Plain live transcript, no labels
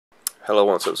Hello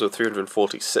Once, episode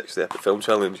 346, the Epic Film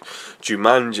Challenge,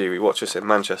 Jumanji. We watch this in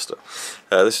Manchester.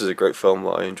 This is a great film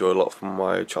that I enjoy a lot from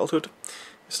my childhood.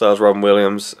 It stars Robin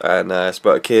Williams, and it's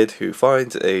about a kid who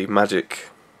finds a magic,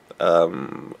 magic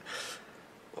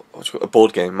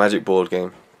board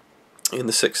game in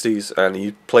the 60s, and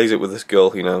he plays it with this girl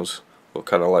he knows, or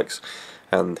kind of likes,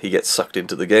 and he gets sucked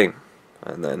into the game.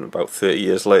 And then about 30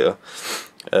 years later,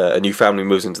 a new family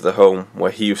moves into the home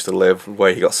where he used to live,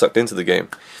 where he got sucked into the game.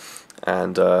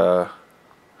 And how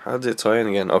did it tie in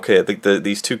again? Okay, I think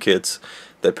these two kids,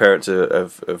 their parents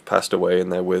have passed away,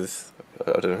 and they're with,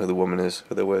 I don't know who the woman is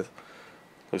who they're with,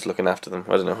 who's looking after them,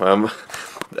 I don't know.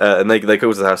 And they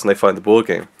go to the house and they find the board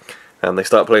game, and they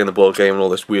start playing the board game, and all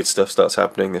this weird stuff starts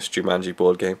happening, this Jumanji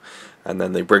board game. And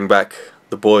then they bring back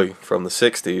the boy from the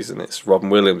 60s, and it's Robin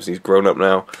Williams. He's grown up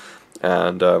now,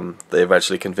 and they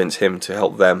eventually convince him to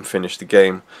help them finish the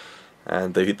game,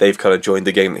 and they've kind of joined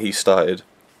the game that he started.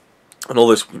 And all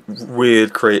this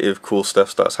weird, creative, cool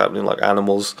stuff starts happening, like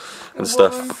animals and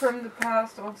stuff. The woman from the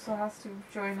past also has to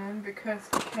join in because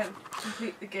they can't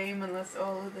complete the game unless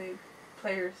all of the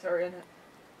players are in it.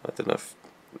 I don't know if...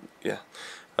 yeah.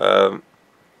 I was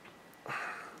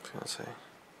going to say...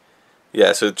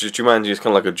 yeah, so Jumanji is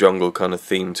kind of like a jungle kind of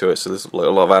theme to it, so there's like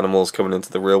a lot of animals coming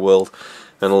into the real world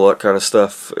and all that kind of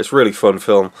stuff. It's a really fun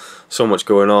film, so much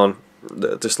going on.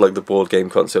 Just like the board game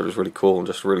concept is really cool and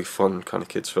just a really fun kind of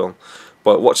kids film.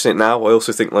 But watching it now, I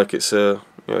also think like it's it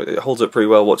holds up pretty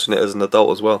well watching it as an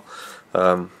adult as well.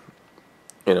 And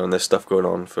there's stuff going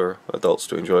on for adults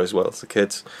to enjoy as well as the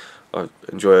kids. I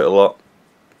enjoy it a lot,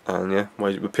 and yeah,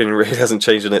 my opinion really hasn't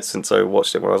changed on it since I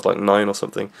watched it when I was like 9 or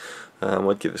something.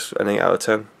 I'd give this an 8 out of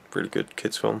 10. Really good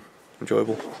kids film,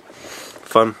 enjoyable,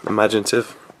 fun,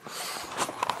 imaginative.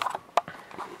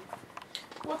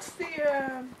 What's the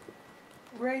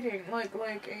rating? Like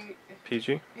a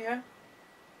PG? Yeah.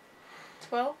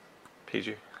 12?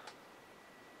 PG.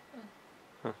 Oh.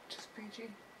 Huh. Just PG.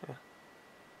 Yeah.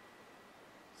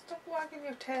 Stop wagging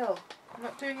your tail. I'm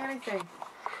not doing anything.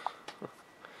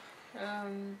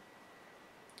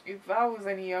 If I was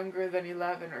any younger than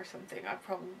 11 or something, I'd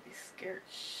probably be scared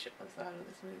shitless out of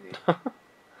this movie.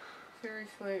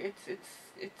 Seriously,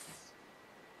 it's.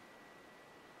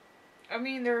 I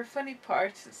mean, there are funny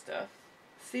parts and stuff.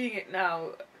 Seeing it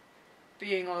now,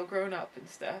 being all grown up and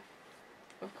stuff,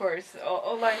 of course,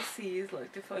 all I see is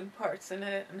like the fun parts in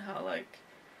it and how like,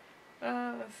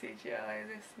 CGI,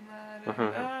 this and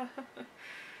that,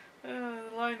 and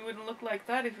the line wouldn't look like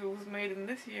that if it was made in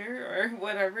this year or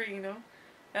whatever, you know.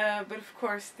 But of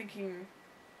course, thinking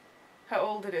how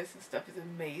old it is and stuff is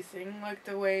amazing. Like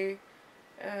the way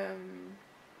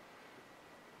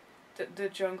the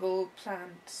jungle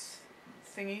plant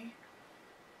thingy,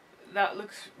 that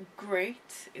looks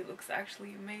great. It looks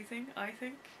actually amazing, I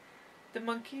think. The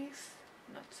monkeys,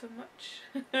 not so much.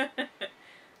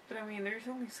 But I mean, there's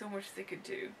only so much they could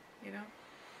do, you know.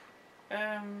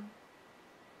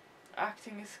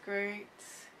 Acting is great.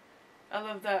 I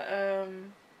love that.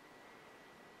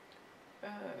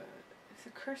 Is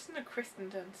it Kirsten or Kristen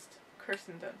Dunst?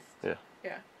 Kirsten Dunst. Yeah.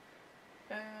 Yeah.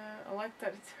 I like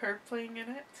that it's her playing in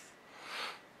it.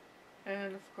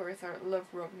 And of course, I love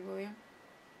Robin Williams.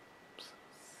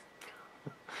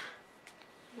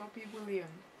 Robbie Williams.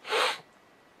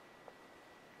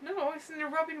 No, isn't it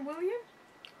Robin Williams?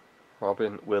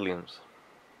 Robin Williams.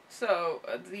 So,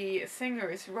 the singer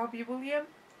is Robbie Williams?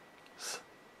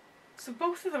 So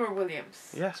both of them are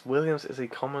Williams? Yes, Williams is a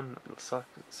common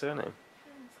surname.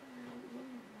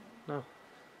 No.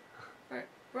 Right,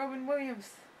 Robin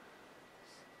Williams.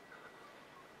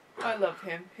 I love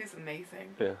him. He's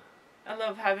amazing. Yeah. I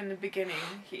love how in the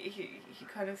beginning he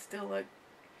kind of still like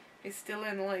he's still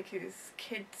in like his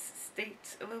kid's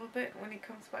state a little bit when he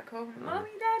comes back home.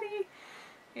 Mommy, Daddy,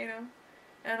 you know.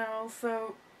 And I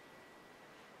also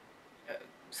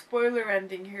spoiler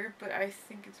ending here, but I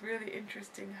think it's really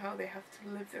interesting how they have to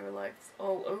live their lives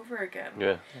all over again.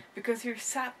 Yeah. Because you're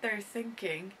sat there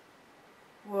thinking,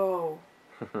 whoa.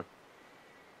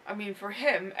 I mean, for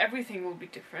him, everything will be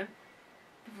different.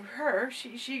 But for her,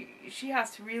 she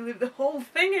has to relive the whole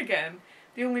thing again.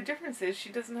 The only difference is she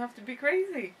doesn't have to be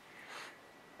crazy.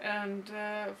 And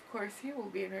of course, he will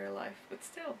be in her life, but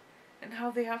still. And how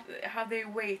they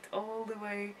wait all the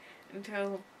way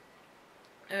until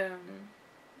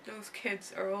those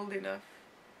kids are old enough,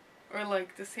 or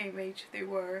like the same age they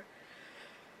were,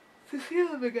 to see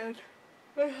them again.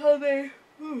 And how they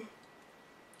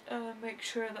make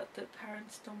sure that the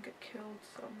parents don't get killed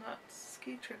on that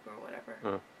ski trip or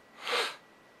whatever.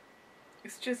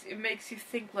 It's just, it makes you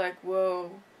think like,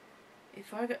 whoa,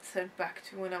 if I got sent back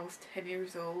to when I was 10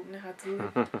 years old and had to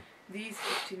live these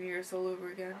 15 years all over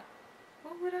again,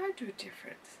 what would I do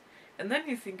different? And then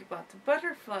you think about the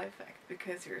butterfly effect,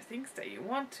 because there are things that you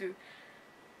want to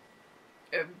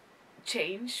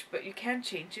change, but you can't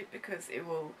change it because it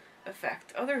will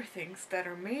affect other things that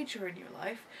are major in your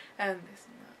life, and this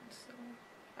and that. So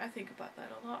I think about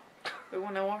that a lot. But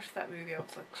when I watched that movie, I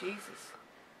was like, Jesus,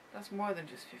 that's more than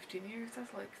just 15 years,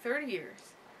 that's like 30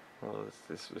 years. Well,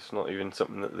 it's not even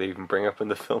something that they even bring up in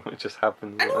the film, it just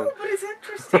happens. I know, but it's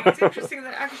interesting. It's interesting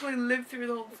that I actually lived through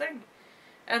the whole thing.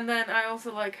 And then I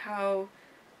also like how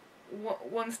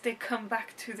once they come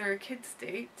back to their kid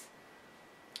state,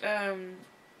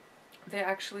 they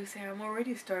actually say, I'm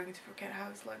already starting to forget how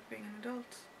it's like being an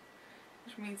adult.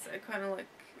 Which means I kind of like...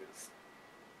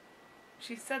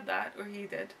 She said that, or he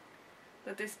did.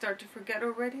 That they start to forget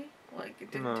already. Like,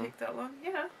 it didn't take that long.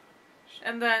 Yeah.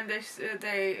 And then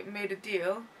they made a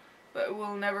deal, but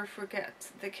we'll never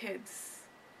forget the kids.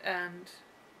 And...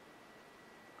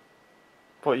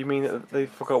 What, you mean that they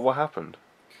forgot what happened?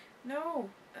 No.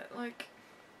 Like...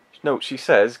 No, she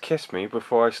says, kiss me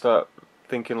before I start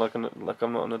thinking like I'm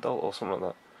not an adult or something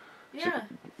like that. Yeah.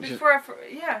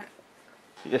 Yeah.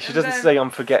 Yeah, she doesn't say I'm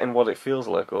forgetting what it feels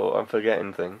like or I'm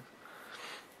forgetting things.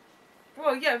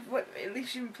 Well, yeah, at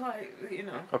least you imply, you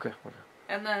know. Okay.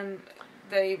 And then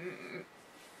they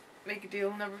make a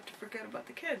deal never to forget about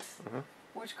the kids.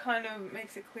 Which kind of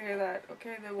makes it clear that,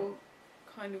 okay, they will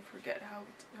kind of forget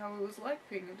how it was like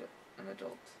being an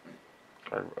adult.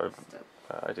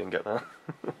 I didn't get that.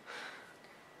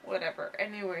 Whatever.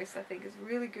 Anyways, I think it's a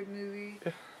really good movie.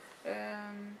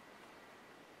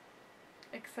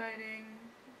 Exciting.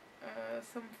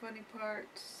 Some funny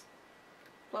parts.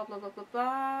 Blah blah blah blah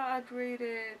blah. I'd rate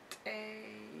it a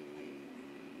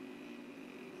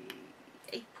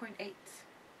 8.8.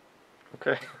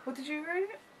 Okay. What did you rate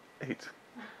it? 8.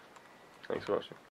 Thanks for watching.